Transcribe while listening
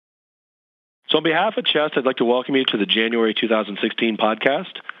So on behalf of CHEST, I'd like to welcome you to the January 2016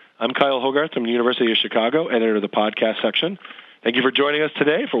 podcast. I'm Kyle Hogarth from the University of Chicago, editor of the podcast section. Thank you for joining us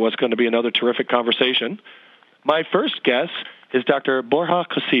today for what's going to be another terrific conversation. My first guest is Dr. Borja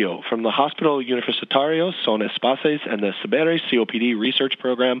Cosillo from the Hospital Universitario Son Espaces and the Saberes COPD Research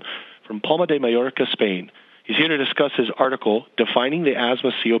Program from Palma de Mallorca, Spain. He's here to discuss his article, Defining the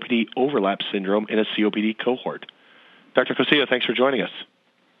Asthma-COPD Overlap Syndrome in a COPD Cohort. Dr. Cosillo, thanks for joining us.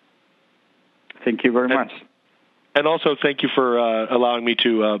 Thank you very much. And also, thank you for allowing me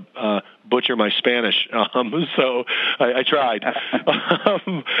to butcher my Spanish. So I tried.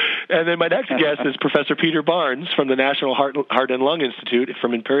 And then my next guest is Professor Peter Barnes from the National Heart and Lung Institute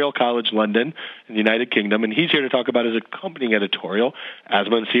from Imperial College London in the United Kingdom. And he's here to talk about his accompanying editorial,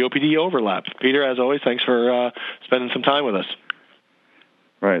 Asthma and COPD Overlap. Peter, as always, thanks for spending some time with us.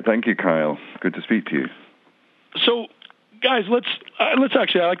 Right. Thank you, Kyle. Good to speak to you. So, guys, let's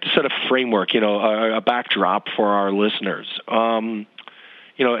actually, I like to set a framework, a backdrop for our listeners. And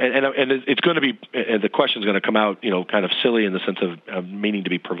it's going to be, the question's going to come out, kind of silly in the sense of meaning to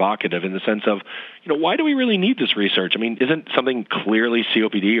be provocative, in the sense of, why do we really need this research? I mean, isn't something clearly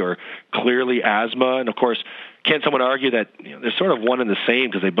COPD or clearly asthma? And of course, can't someone argue that they're sort of one and the same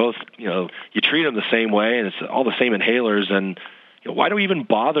because they both, you treat them the same way and it's all the same inhalers, and why do we even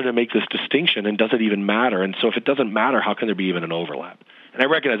bother to make this distinction, and does it even matter? And so if it doesn't matter, how can there be even an overlap? And I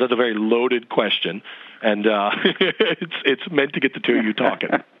recognize that's a very loaded question, and it's meant to get the two of you talking.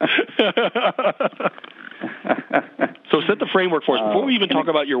 So set the framework for us before we even talk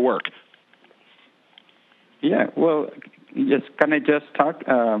about your work. Yeah, well, can I just talk?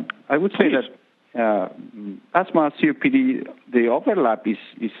 I would say that asthma, COPD, the overlap is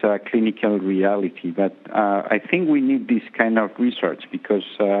a clinical reality, but I think we need this kind of research because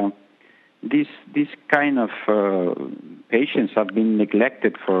this kind of patients have been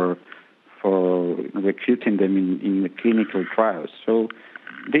neglected for recruiting them in the clinical trials. So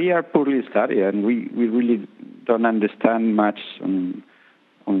they are poorly studied, and we really don't understand much on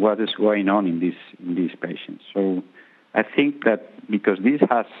what is going on in these patients. So I think that because this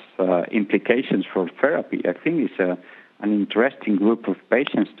has implications for therapy, I think it's an interesting group of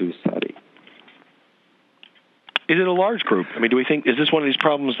patients to study. Is it a large group? I mean, do we think, is this one of these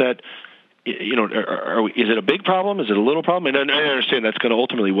problems that, is it a big problem? Is it a little problem? And I understand that's going to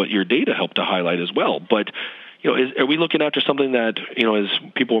ultimately what your data help to highlight as well. But, are we looking after something that,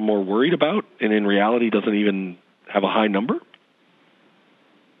 as people are more worried about and in reality doesn't even have a high number?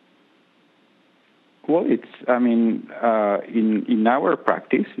 Well, in our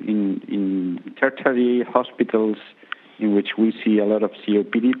practice, in tertiary hospitals in which we see a lot of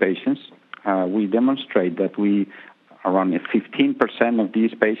COPD patients, we demonstrate that around 15% of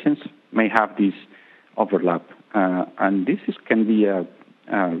these patients may have this overlap. And this can be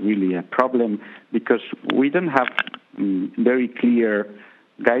really a problem because we don't have very clear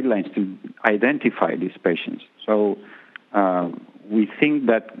guidelines to identify these patients. So we think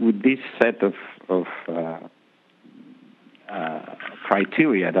that with this set of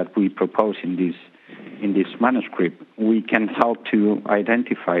criteria that we propose in this manuscript, we can help to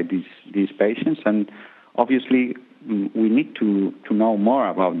identify these patients, and obviously we need to know more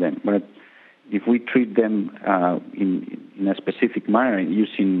about them. But if we treat them in a specific manner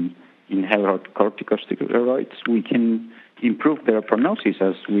using inhaled corticosteroids, we can improve their prognosis,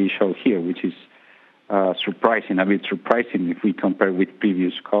 as we show here, which is a bit surprising if we compare with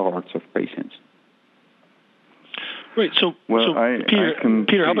previous cohorts of patients. Right. So,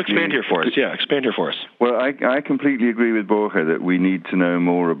 Peter, help expand here for us. Yeah, expand here for us. Well, I completely agree with Borja that we need to know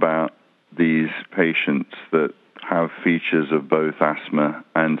more about these patients that have features of both asthma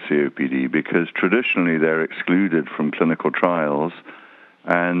and COPD, because traditionally they're excluded from clinical trials,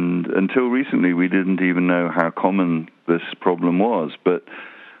 and until recently we didn't even know how common this problem was. But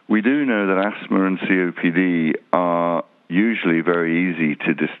we do know that asthma and COPD are usually very easy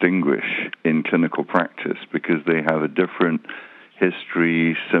to distinguish in clinical practice because they have a different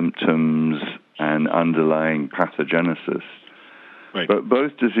history, symptoms, and underlying pathogenesis. Right. But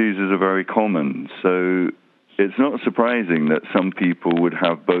both diseases are very common, so it's not surprising that some people would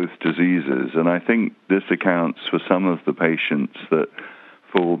have both diseases, and I think this accounts for some of the patients that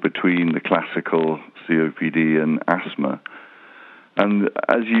fall between the classical COPD and asthma. And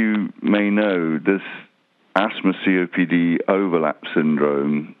as you may know, this asthma-COPD overlap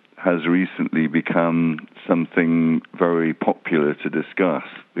syndrome has recently become something very popular to discuss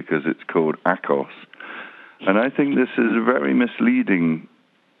because it's called ACOS. And I think this is a very misleading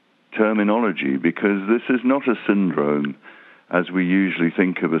terminology because this is not a syndrome as we usually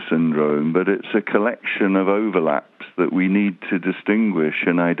think of a syndrome, but it's a collection of overlaps that we need to distinguish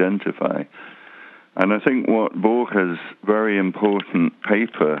and identify. And I think what Borja's very important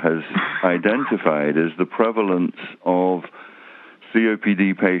paper has identified is the prevalence of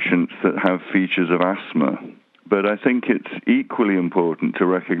COPD patients that have features of asthma. But I think it's equally important to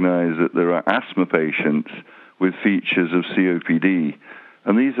recognize that there are asthma patients with features of COPD.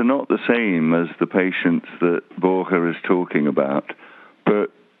 And these are not the same as the patients that Borja is talking about.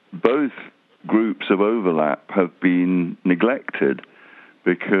 But both groups of overlap have been neglected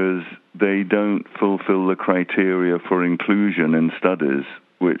because they don't fulfill the criteria for inclusion in studies,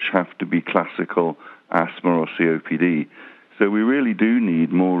 which have to be classical asthma or COPD. So we really do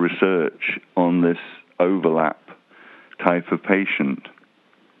need more research on this overlap type of patient.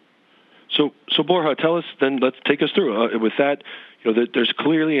 So Borja, tell us then. Let's take us through with that. There's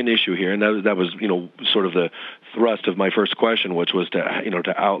clearly an issue here, and that was sort of the thrust of my first question, which was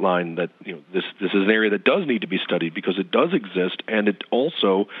to outline that this is an area that does need to be studied because it does exist, and it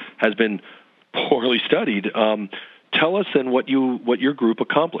also has been poorly studied. Tell us then what your group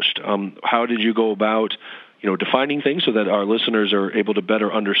accomplished. How did you go about defining things so that our listeners are able to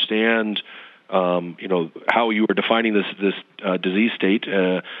better understand how you were defining this disease state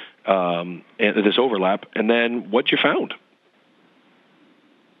and this overlap, and then what you found?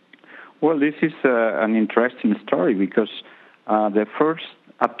 Well, this is an interesting story because the first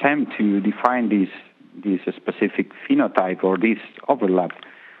attempt to define this specific phenotype or this overlap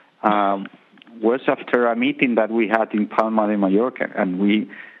was after a meeting that we had in Palma de Mallorca, and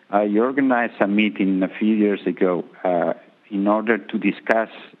I organized a meeting a few years ago in order to discuss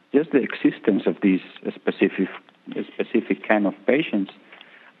just the existence of these specific kind of patients,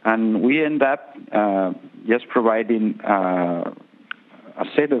 and we end up just providing a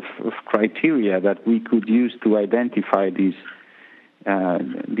set of criteria that we could use to identify these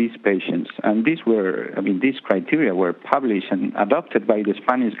patients. And these criteria were published and adopted by the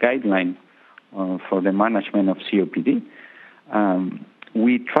Spanish guideline for the management of COPD.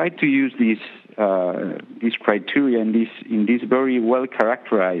 We tried to use these criteria in this very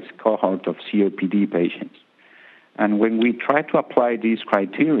well-characterized cohort of COPD patients. And when we tried to apply these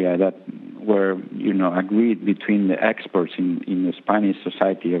criteria that were, agreed between the experts in the Spanish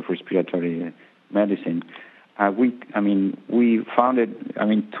Society of Respiratory Medicine, we found it,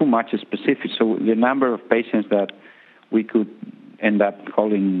 too much specific. So the number of patients that we could end up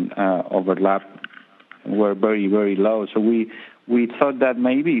calling overlap were very, very low. So we thought that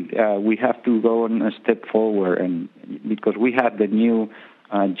maybe we have to go on a step forward, and because we had the new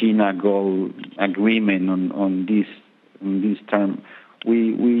GINA goal agreement on this term,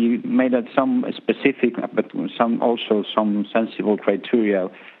 we made it some specific, but some sensible criteria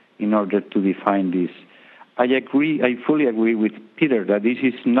in order to define this. I fully agree with Peter that this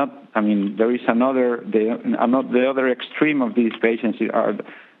is not. There is the other extreme of these patients are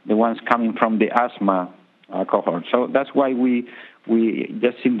the ones coming from the asthma cohort. So that's why we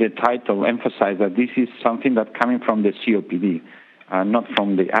just in the title emphasize that this is something that's coming from the COPD, not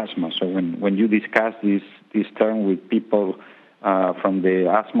from the asthma. So when you discuss this term with people from the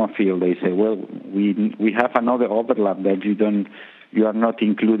asthma field, they say, well, we have another overlap that you are not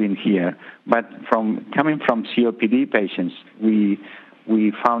including here. But coming from COPD patients, we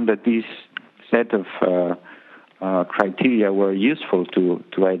found that this set of criteria were useful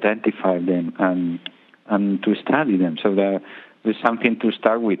to identify them and to study them. So there's something to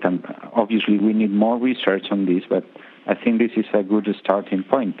start with, and obviously we need more research on this, but I think this is a good starting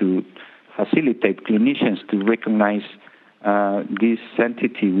point to facilitate clinicians to recognize this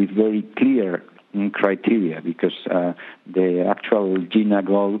entity with very clear criteria, because the actual GINA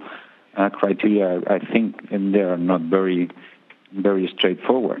goal criteria, I think, and they are not very, very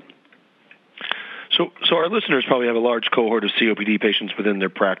straightforward. So our listeners probably have a large cohort of COPD patients within their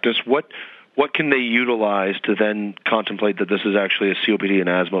practice. What can they utilize to then contemplate that this is actually a COPD and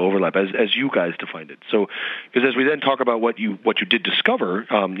asthma overlap, as you guys defined it? So, because as we then talk about what you did discover,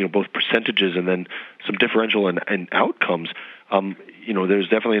 both percentages and then some differential and outcomes, there's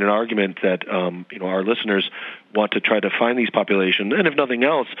definitely an argument that our listeners want to try to find these populations, and if nothing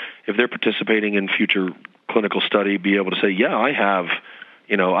else, if they're participating in future clinical study, be able to say, yeah, I have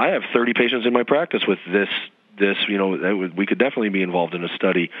 30 patients in my practice with this. We could definitely be involved in a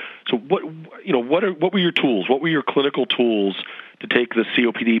study. So what were your tools? What were your clinical tools to take the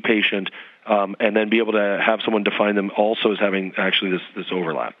COPD patient and then be able to have someone define them also as having actually this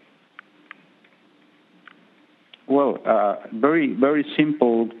overlap? Well, very, very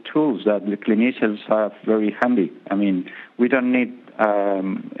simple tools that the clinicians have very handy. We don't need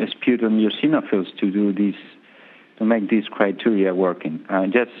sputum eosinophils to do this, to make these criteria working.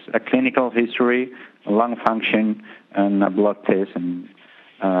 Just a clinical history, a lung function, and a blood test, and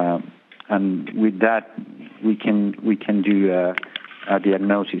and with that we can do a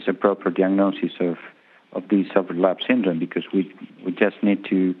diagnosis, a proper diagnosis of this overlap syndrome, because we just need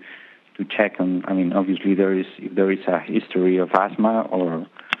to check on. I mean, obviously if there is a history of asthma, or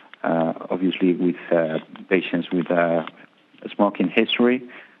obviously with patients with a smoking history.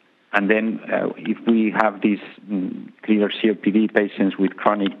 And then if we have these clear COPD patients with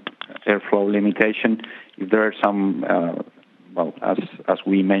chronic airflow limitation, if there are some, as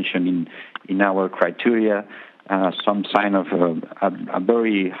we mentioned in our criteria, some sign of a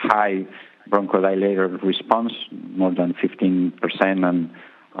very high bronchodilator response, more than 15%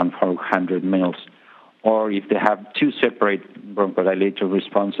 on 400 mils, or if they have two separate bronchodilator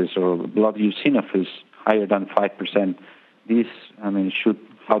responses or blood eosinophils higher than 5%, this, should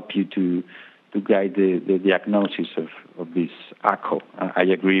help you to guide the diagnosis of this ACO. I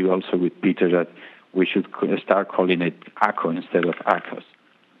agree also with Peter that we should start calling it ACO instead of ACOS.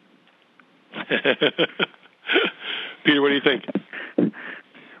 Peter, what do you think?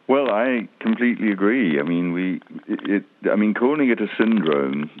 Well, I completely agree. Calling it a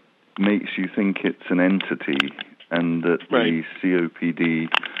syndrome makes you think it's an entity, and that the COPD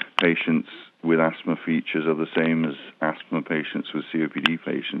patients with asthma features are the same as asthma patients with COPD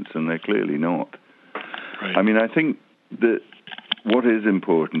patients, and they're clearly not. Right. I think that what is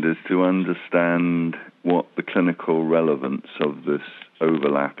important is to understand what the clinical relevance of this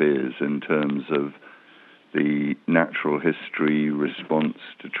overlap is in terms of the natural history, response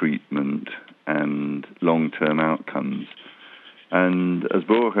to treatment, and long-term outcomes. And as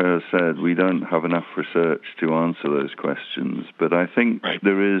Borja has said, we don't have enough research to answer those questions, but I think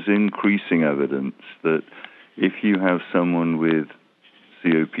there is increasing evidence that if you have someone with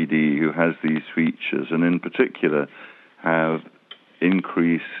COPD who has these features, and in particular have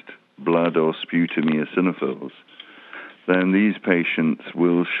increased blood or sputum eosinophils, then these patients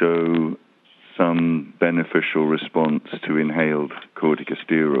will show some beneficial response to inhaled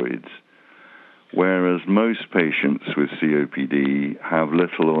corticosteroids, whereas most patients with COPD have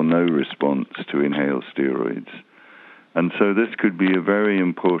little or no response to inhaled steroids. And so this could be a very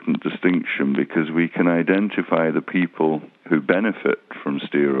important distinction, because we can identify the people who benefit from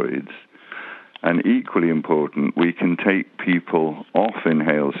steroids, and equally important, we can take people off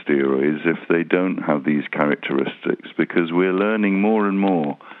inhaled steroids if they don't have these characteristics, because we're learning more and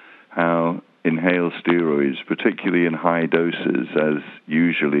more how inhaled steroids, particularly in high doses as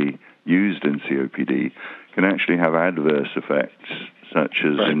usually used in COPD, can actually have adverse effects, such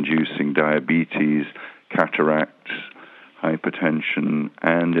as inducing diabetes, cataracts, hypertension,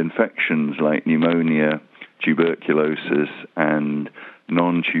 and infections like pneumonia, tuberculosis, and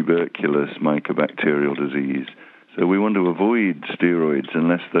non-tuberculous mycobacterial disease. So we want to avoid steroids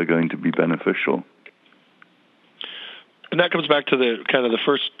unless they're going to be beneficial. And that comes back to the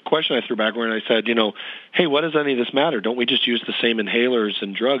first question I threw back when I said, hey, what does any of this matter? Don't we just use the same inhalers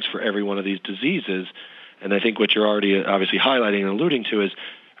and drugs for every one of these diseases? And I think what you're already obviously highlighting and alluding to is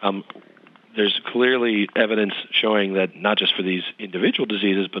there's clearly evidence showing that not just for these individual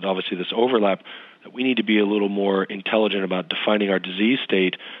diseases, but obviously this overlap, that we need to be a little more intelligent about defining our disease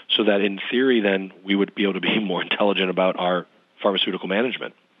state, so that in theory then we would be able to be more intelligent about our pharmaceutical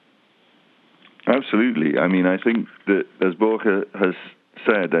management. Absolutely. I think that, as Borja has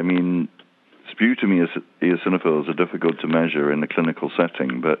said, sputum eosinophils are difficult to measure in a clinical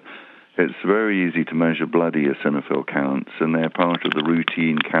setting, but it's very easy to measure blood eosinophil counts, and they're part of the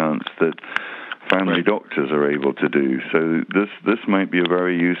routine counts that family doctors are able to do. So this might be a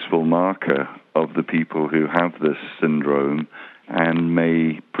very useful marker of the people who have this syndrome and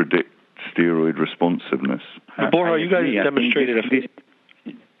may predict steroid responsiveness. Borja, you guys demonstrated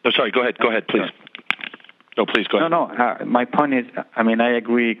sorry, go ahead, please. No, please go ahead. No. My point is, I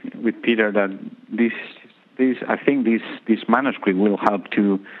agree with Peter that I think this manuscript will help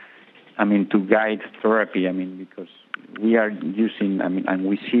to guide therapy. Because we are using, and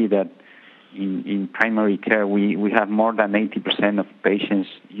we see that in primary care we have more than 80% of patients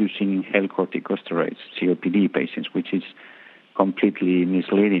using inhaled corticosteroids, COPD patients, which is completely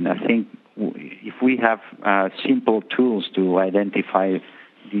misleading. I think if we have simple tools to identify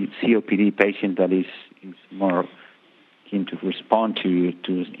the COPD patient that is more keen to respond to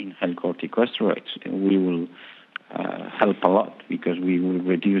inhaled corticosteroids, we will help a lot, because we will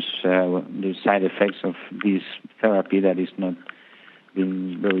reduce the side effects of this therapy that is not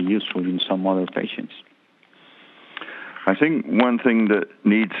being very useful in some other patients. I think one thing that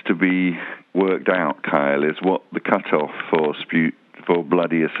needs to be worked out, Kyle, is what the cutoff for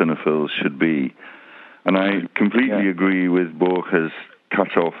blood eosinophils should be. And I completely agree with Borja's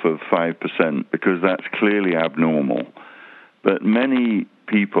cutoff of 5%, because that's clearly abnormal. But many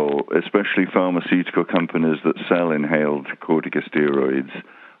people, especially pharmaceutical companies that sell inhaled corticosteroids,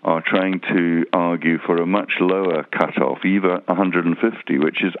 are trying to argue for a much lower cutoff, even 150,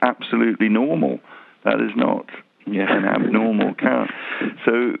 which is absolutely normal. That is not an abnormal count.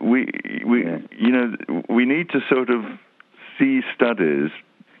 So we need to sort of see studies,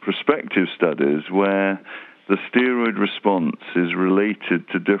 prospective studies, where the steroid response is related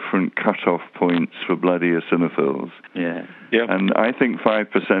to different cutoff points for blood eosinophils. Yeah. And I think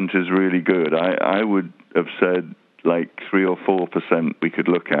 5% is really good. I would have said like 3 or 4% we could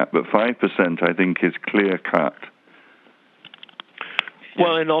look at, but 5% I think is clear cut.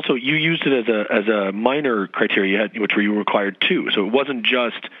 Well, and also you used it as a minor criteria, which you required two. So it wasn't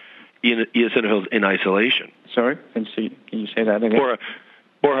just eosinophils in isolation. Sorry, can you say that again?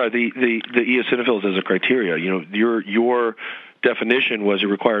 Borja, the eosinophils as a criteria. Your definition was it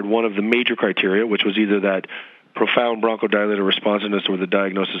required one of the major criteria, which was either that profound bronchodilator responsiveness or the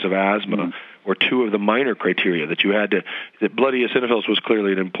diagnosis of asthma, or two of the minor criteria that you had to. That blood eosinophils was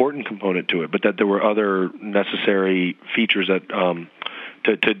clearly an important component to it, but that there were other necessary features that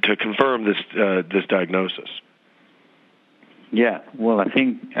to confirm this diagnosis. Yeah, well, I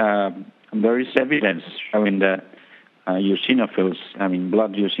think there is evidence showing that eosinophils,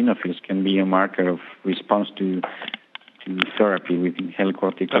 blood eosinophils can be a marker of response to therapy with inhaled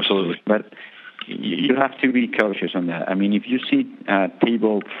corticosteroids. Absolutely. But you have to be cautious on that. If you see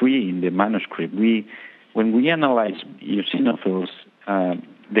table 3 in the manuscript, when we analyze eosinophils,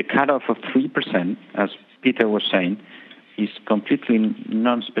 the cutoff of 3%, as Peter was saying, is completely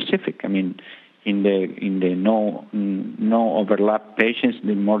non-specific. In the no overlap patients,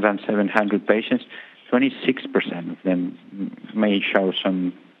 the more than 700 patients, 26% of them may show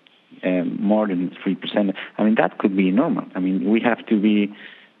some more than 3%. That could be normal. We have to be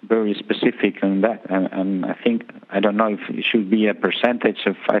very specific on that. And I don't know if it should be a percentage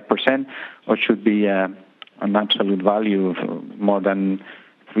of 5% or should be an absolute value of more than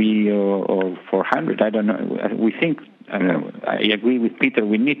 3 or 400. I don't know. We think, I agree with Peter,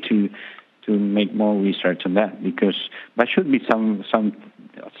 we need to make more research on that, because there should be some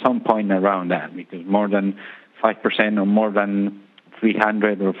point around that, because more than 5% or more than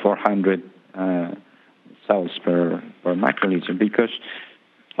 300 or 400 cells per microliter, because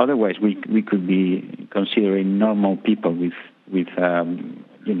otherwise we could be considering normal people with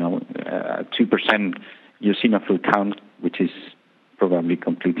 2% eosinophil count, which is probably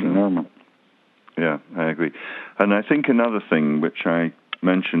completely normal. Yeah, I agree. And I think another thing which I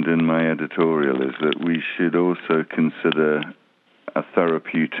mentioned in my editorial is that we should also consider a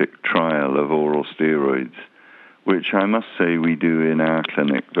therapeutic trial of oral steroids, which I must say we do in our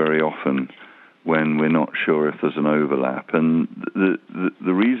clinic very often when we're not sure if there's an overlap. And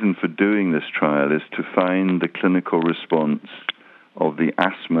the reason for doing this trial is to find the clinical response of the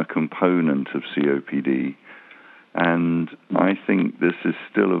asthma component of COPD. And I think this is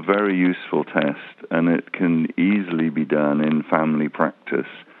still a very useful test, and it can easily be done in family practice.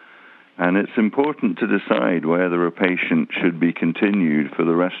 And it's important to decide whether a patient should be continued for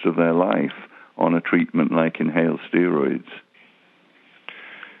the rest of their life on a treatment like inhaled steroids.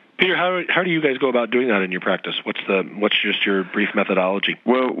 Peter, how do you guys go about doing that in your practice? What's just your brief methodology?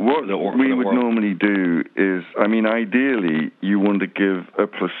 Well, what we would normally do is, ideally, you want to give a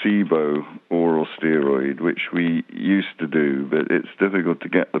placebo oral steroid, which we used to do, but it's difficult to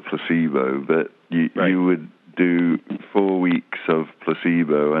get the placebo. But you would do 4 weeks of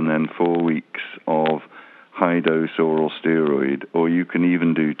placebo and then 4 weeks of high-dose oral steroid, or you can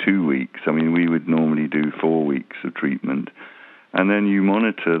even do 2 weeks. We would normally do 4 weeks of treatment. And then you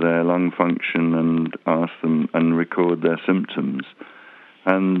monitor their lung function and ask them and record their symptoms.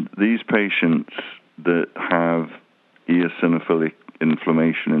 And these patients that have eosinophilic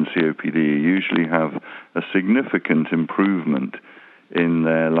inflammation and COPD usually have a significant improvement in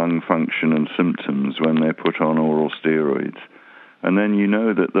their lung function and symptoms when they're put on oral steroids. And then you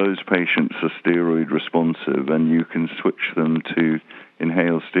know that those patients are steroid responsive, and you can switch them to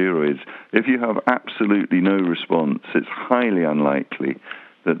inhaled steroids. If you have absolutely no response, it's highly unlikely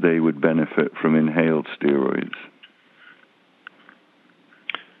that they would benefit from inhaled steroids.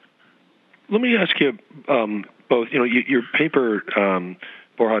 Let me ask you both. Your paper,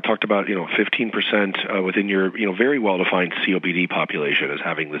 Borja, talked about 15% within your very well-defined COPD population as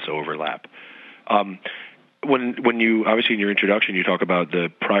having this overlap. When you, obviously in your introduction, you talk about the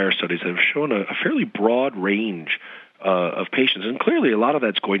prior studies that have shown a fairly broad range of patients. And clearly a lot of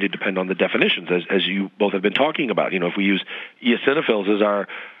that's going to depend on the definitions, as you both have been talking about. If we use eosinophils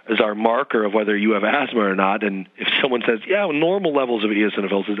as our marker of whether you have asthma or not, and if someone says, normal levels of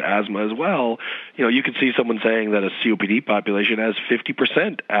eosinophils is asthma as well, you could see someone saying that a COPD population has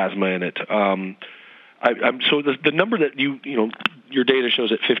 50% asthma in it. So the number that your data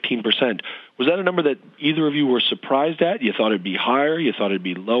shows at 15%, was that a number that either of you were surprised at? You thought it'd be higher? You thought it'd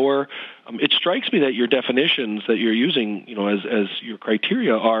be lower? It strikes me that your definitions that you're using, as your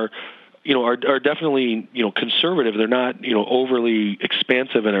criteria are definitely, conservative. They're not, overly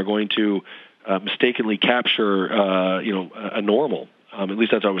expansive and are going to mistakenly capture, a normal. At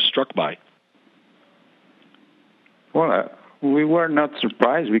least that's what I was struck by. Well, we were not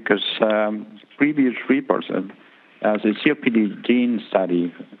surprised because previous reports, as a COPD gene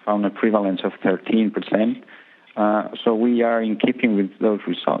study, found a prevalence of 13%. So we are in keeping with those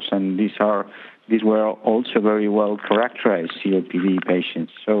results, and these were also very well characterized COPD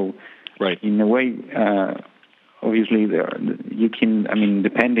patients. So, right. In a way, obviously, you can.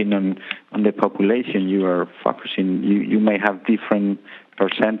 Depending on the population you are focusing, you may have different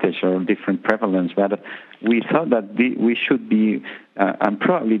percentage or different prevalence, but we thought that we should be, and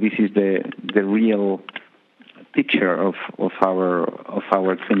probably this is the real picture of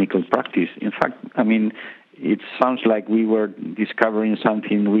our clinical practice. In fact, it sounds like we were discovering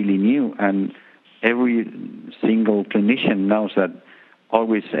something really new, and every single clinician knows that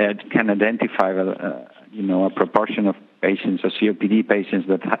always can identify a proportion of patients, or COPD patients,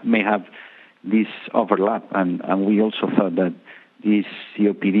 that may have this overlap, and we also thought that this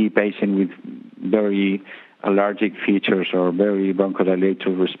COPD patient with very allergic features or very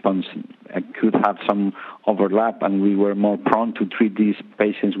bronchodilator response could have some overlap, and we were more prone to treat these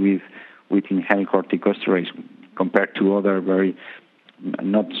patients with inhaled corticosteroids compared to other very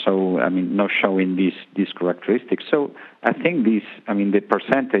not showing these characteristics. So I think the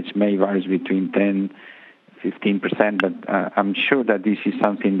percentage may vary between 10-15%, but I'm sure that this is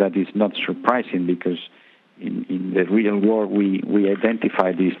something that is not surprising, because in the real world we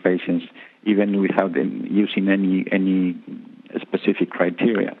identify these patients even without them using any specific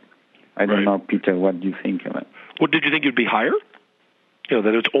criteria. I don't know, Peter, what do you think of it? Well, did you think it would be higher?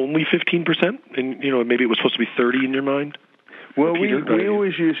 That it's only 15%, and maybe it was supposed to be 30 in your mind. Well, we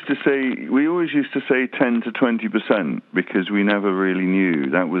always used to say 10 to 20% because we never really knew.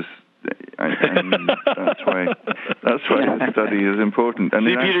 That was, that's why the study is important. And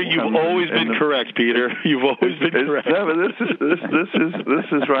see, Peter, you've always been correct, Peter. You've always been correct. No, but this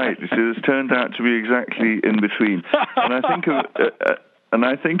is right. You see, this turned out to be exactly in between. And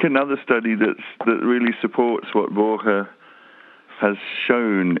I think another study that really supports what Borja has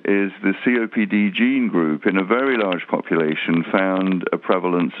shown is the COPD gene group in a very large population found a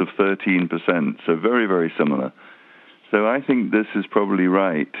prevalence of 13%, so very, very similar. So I think this is probably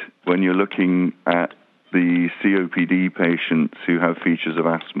right when you're looking at the COPD patients who have features of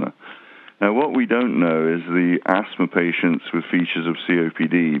asthma. Now, what we don't know is the asthma patients with features of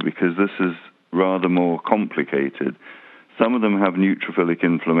COPD, because this is rather more complicated. Some of them have neutrophilic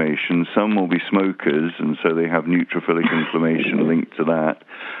inflammation. Some will be smokers, and so they have neutrophilic inflammation linked to that.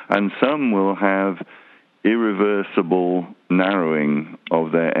 And some will have irreversible narrowing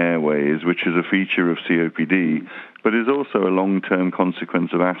of their airways, which is a feature of COPD, but is also a long-term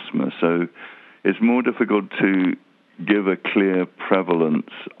consequence of asthma. So it's more difficult to give a clear prevalence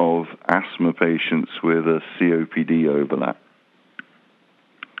of asthma patients with a COPD overlap.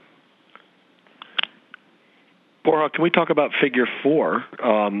 Borja, can we talk about Figure 4,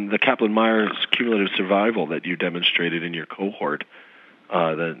 the Kaplan-Meier's cumulative survival that you demonstrated in your cohort,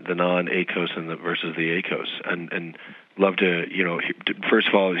 the non-ACOS versus the ACOS, and love to, first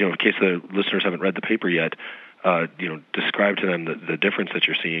of all, in case the listeners haven't read the paper yet, describe to them the difference that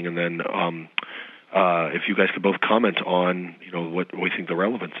you're seeing, and then if you guys could both comment on, what we think the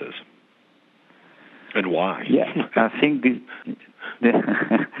relevance is and why. Yeah, I think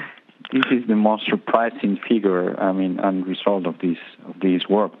this is the most surprising figure, and result of this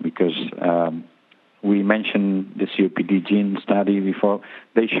work, because we mentioned the COPD gene study before.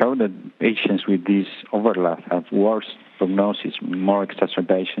 They show that patients with this overlap have worse prognosis, more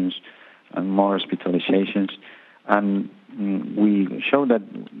exacerbations, and more hospitalizations. And we show that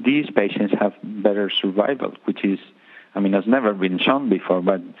these patients have better survival, which is, has never been shown before.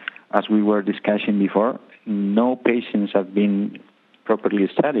 But as we were discussing before, no patients have been properly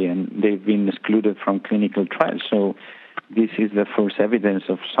studied, and they've been excluded from clinical trials. So this is the first evidence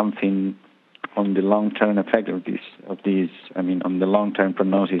of something on the long-term effect of these, on the long-term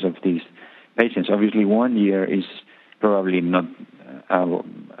prognosis of these patients. Obviously, 1 year is probably not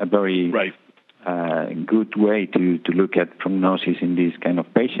a very good way to look at prognosis in these kind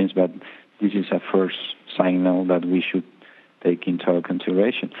of patients, but this is a first signal that we should take into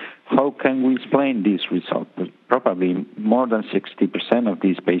consideration. How can we explain this result? Probably more than 60% of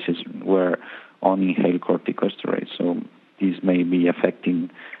these patients were on inhaled corticosteroids, so this may be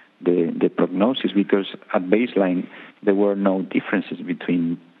affecting the prognosis, because at baseline there were no differences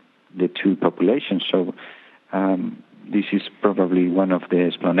between the two populations. So this is probably one of the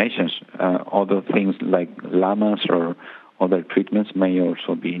explanations. Other things like LAMAs or other treatments may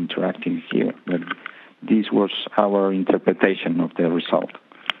also be interacting here, but this was our interpretation of the result.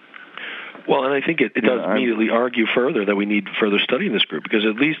 Well, and I think it does immediately argue further that we need further study in this group, because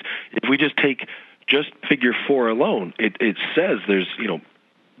at least if we just take just figure 4 alone, it says there's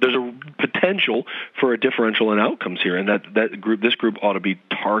a potential for a differential in outcomes here, and this group ought to be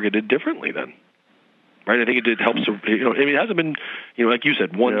targeted differently then. Right? I think it helps to, it hasn't been, like you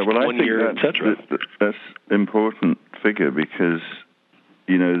said, one year, et cetera. That's an important figure, because,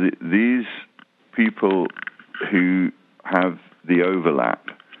 these people who have the overlap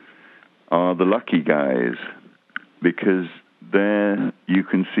are the lucky guys, because there you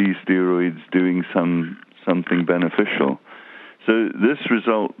can see steroids doing something beneficial. So this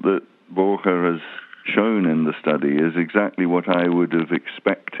result that Borja has shown in the study is exactly what I would have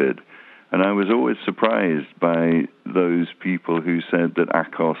expected. And I was always surprised by those people who said that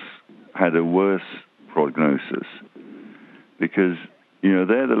ACOS had a worse prognosis, because,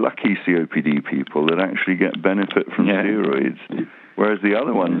 they're the lucky COPD people that actually get benefit from steroids, whereas the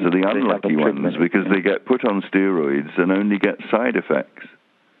other ones are the unlucky ones, because they get put on steroids and only get side effects.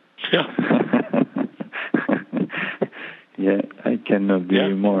 Yeah. Yeah, I cannot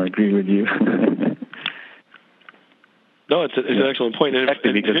more agree with you. No, it's an excellent point. And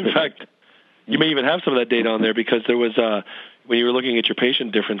in fact, you may even have some of that data on there, because there was, when you were looking at your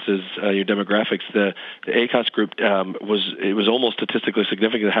patient differences, your demographics, the ACOS group was almost statistically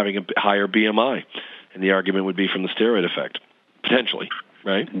significant, having a higher BMI, and the argument would be from the steroid effect, potentially,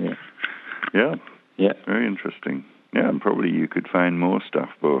 right? Yeah. Very interesting. Yeah, and probably you could find more stuff,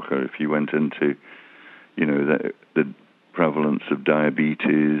 Borja, if you went into, the prevalence of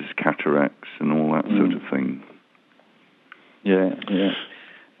diabetes, cataracts, and all that sort of thing. Yeah.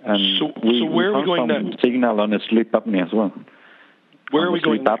 And so where are we going next? Signal on sleep apnea as well. Where are we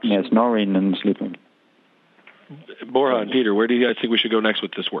going next? Sleep apnea, snoring, and sleep apnea. Borja and Peter, where do you guys think we should go next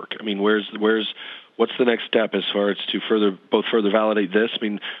with this work? I mean, what's the next step as far as to further validate this? I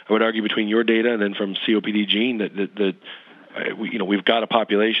mean, I would argue between your data and then from COPD Gene that we've got a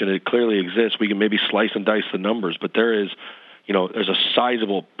population. It clearly exists. We can maybe slice and dice the numbers, but there's a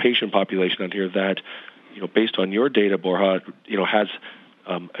sizable patient population out here that, based on your data, Borja, has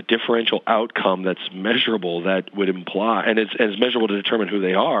a differential outcome that's measurable, that would imply, and it's measurable to determine who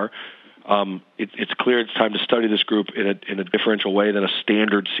they are. It's clear it's time to study this group in a differential way than a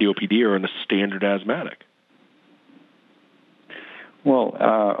standard COPD or in a standard asthmatic.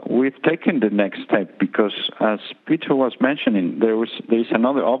 Well, we've taken the next step, because, as Peter was mentioning, there is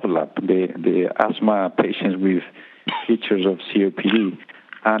another overlap, the asthma patients with features of COPD.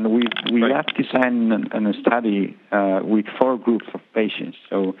 And we have designed a study with 4 groups of patients.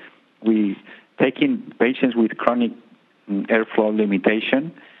 So we taking patients with chronic airflow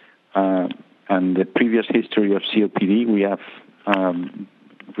limitation and the previous history of COPD. We have been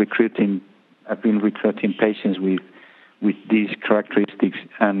recruiting patients with these characteristics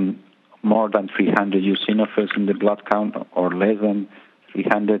and more than 300 eosinophils in the blood count, or less than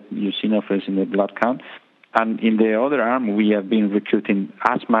 300 eosinophils in the blood count. And in the other arm, we have been recruiting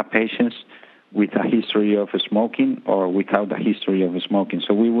asthma patients with a history of smoking or without a history of smoking.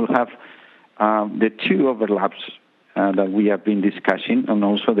 So we will have the 2 overlaps that we have been discussing, and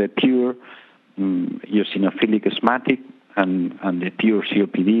also the pure eosinophilic asthmatic and the pure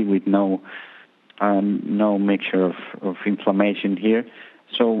COPD with no mixture of inflammation here.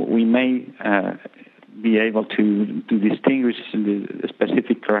 So we may be able to distinguish the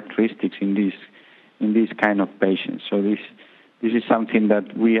specific characteristics in these kind of patients. So this is something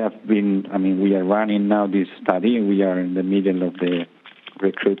that we are running now this study. We are in the middle of the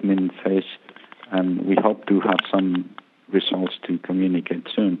recruitment phase, and we hope to have some results to communicate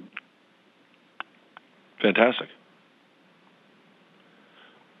soon. Fantastic.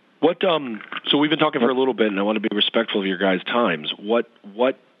 So we've been talking for a little bit, and I want to be respectful of your guys' times. What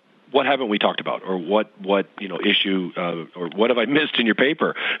haven't we talked about, or what issue, or what have I missed in your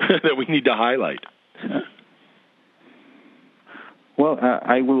paper that we need to highlight? Well,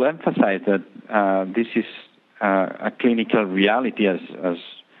 I will emphasize that this is a clinical reality, as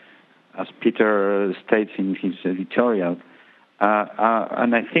Peter states in his editorial,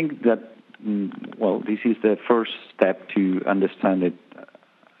 and I think that this is the first step to understand it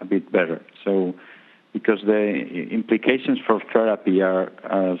a bit better. So, because the implications for therapy are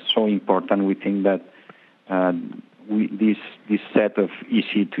so important, we think that this set of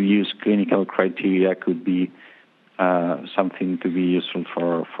easy-to-use clinical criteria could be something to be useful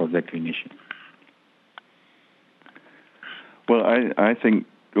for the clinician. Well, I think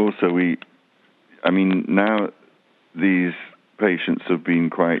also now these patients have been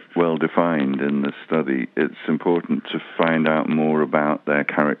quite well defined in the study. It's important to find out more about their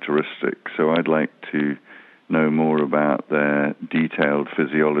characteristics. So I'd like to know more about their detailed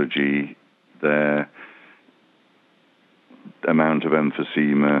physiology, their amount of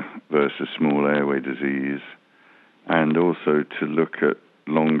emphysema versus small airway disease, and also to look at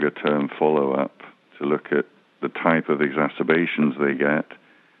longer-term follow-up, to look at the type of exacerbations they get.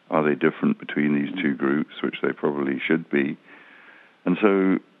 Are they different between these two groups, which they probably should be? And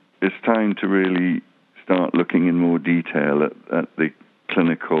so it's time to really start looking in more detail at the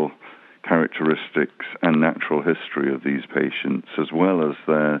clinical characteristics and natural history of these patients, as well as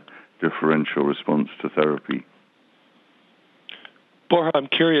their differential response to therapy. Borja, I'm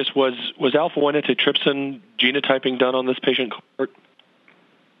curious, was alpha-1 antitrypsin genotyping done on this patient cohort?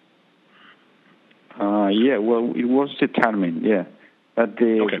 It was determined, but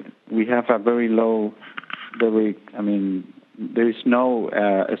we have a very low, there is no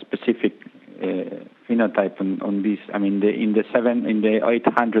specific phenotype on this. In the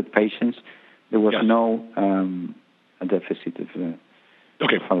 800 patients, there was no deficit of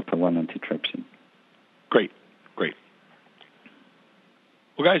alpha-1 antitrypsin. Great.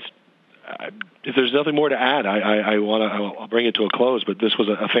 Well, guys, if there's nothing more to add, I'll bring it to a close. But this was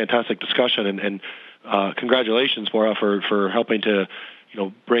a fantastic discussion, and congratulations, Borja, for helping to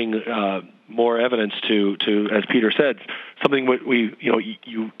bring more evidence to, as Peter said, something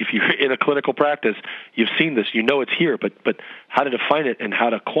if you're in a clinical practice, you've seen this, it's here, but how to define it and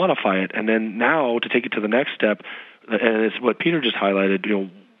how to quantify it, and then now to take it to the next step, and it's what Peter just highlighted.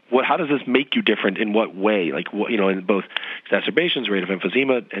 How does this make you different? In what way? In both exacerbations, rate of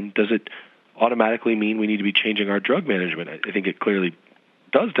emphysema, and does it automatically mean we need to be changing our drug management? I think it clearly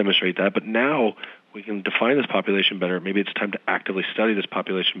does demonstrate that, but now we can define this population better. Maybe it's time to actively study this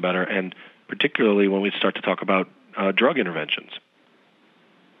population better, and particularly when we start to talk about drug interventions.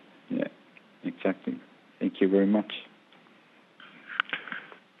 Yeah, exactly. Thank you very much.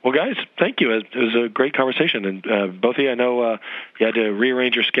 Well, guys, thank you. It was a great conversation, and both of you, I know you had to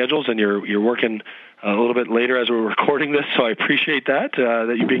rearrange your schedules, and you're working a little bit later as we're recording this, so I appreciate that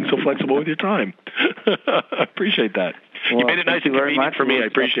you being so flexible with your time. I appreciate that. Well, you made it nice and convenient for me. I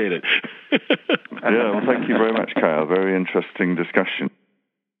appreciate it. Thank you very much, Kyle. Very interesting discussion.